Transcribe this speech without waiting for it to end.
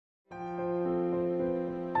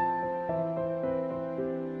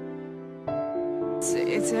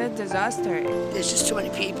It's a disaster. There's just too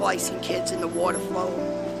many people. I've seen kids in the water flow.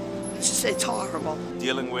 It's horrible.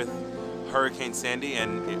 Dealing with Hurricane Sandy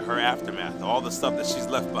and her aftermath, all the stuff that she's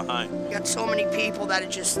left behind. You got so many people that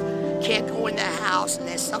just can't go in their house and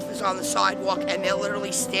their stuff is on the sidewalk and they're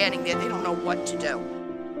literally standing there. They don't know what to do.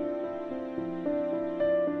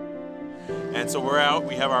 And so we're out.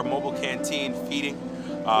 We have our mobile canteen feeding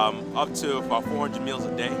up to about 400 meals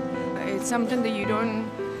a day. It's something that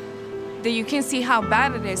you can't see how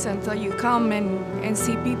bad it is until you come and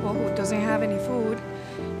see people who doesn't have any food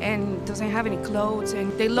and doesn't have any clothes,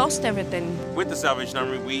 and they lost everything. With the Salvation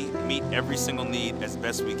Army, we meet every single need as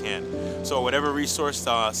best we can. So whatever resource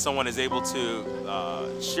someone is able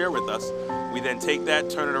to share with us, we then take that,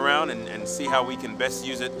 turn it around, and see how we can best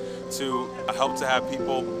use it to help to have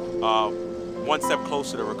people one step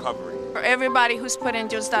closer to recovery. For everybody who's put in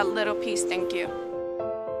just that little piece, thank you.